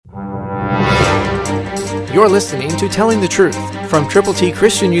You're listening to Telling the Truth from Triple T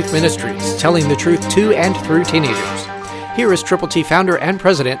Christian Youth Ministries, telling the truth to and through teenagers. Here is Triple T founder and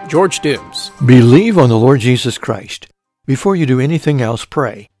president, George Dooms. Believe on the Lord Jesus Christ. Before you do anything else,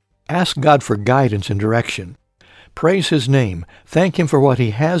 pray. Ask God for guidance and direction. Praise His name. Thank Him for what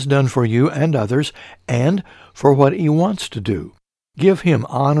He has done for you and others, and for what He wants to do. Give Him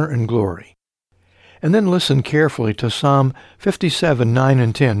honor and glory. And then listen carefully to Psalm 57, 9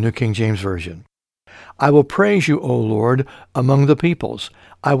 and 10, New King James Version. I will praise you, O Lord, among the peoples.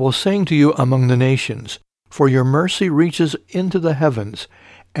 I will sing to you among the nations. For your mercy reaches into the heavens,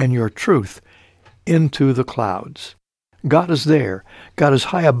 and your truth into the clouds. God is there. God is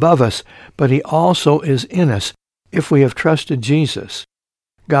high above us, but He also is in us if we have trusted Jesus.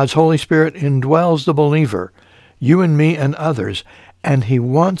 God's Holy Spirit indwells the believer, you and me and others, and He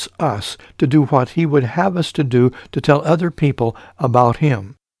wants us to do what He would have us to do to tell other people about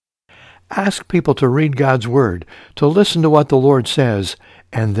Him. Ask people to read God's Word, to listen to what the Lord says,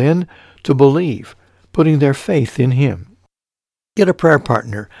 and then to believe, putting their faith in Him. Get a prayer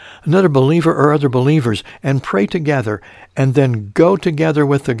partner, another believer or other believers, and pray together, and then go together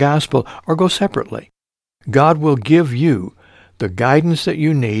with the gospel or go separately. God will give you the guidance that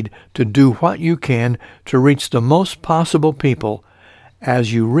you need to do what you can to reach the most possible people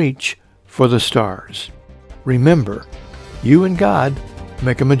as you reach for the stars. Remember, you and God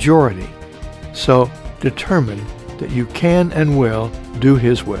make a majority. So determine that you can and will do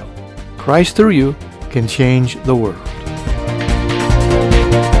His will. Christ through you can change the world.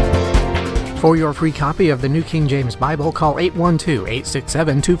 For your free copy of the New King James Bible, call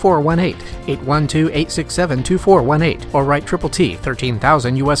 812-867-2418, 812-867-2418, or write Triple T,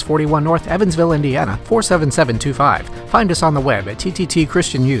 13,000 U.S. 41 North, Evansville, Indiana, 47725. Find us on the web at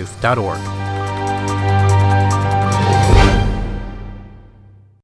tttchristianyouth.org.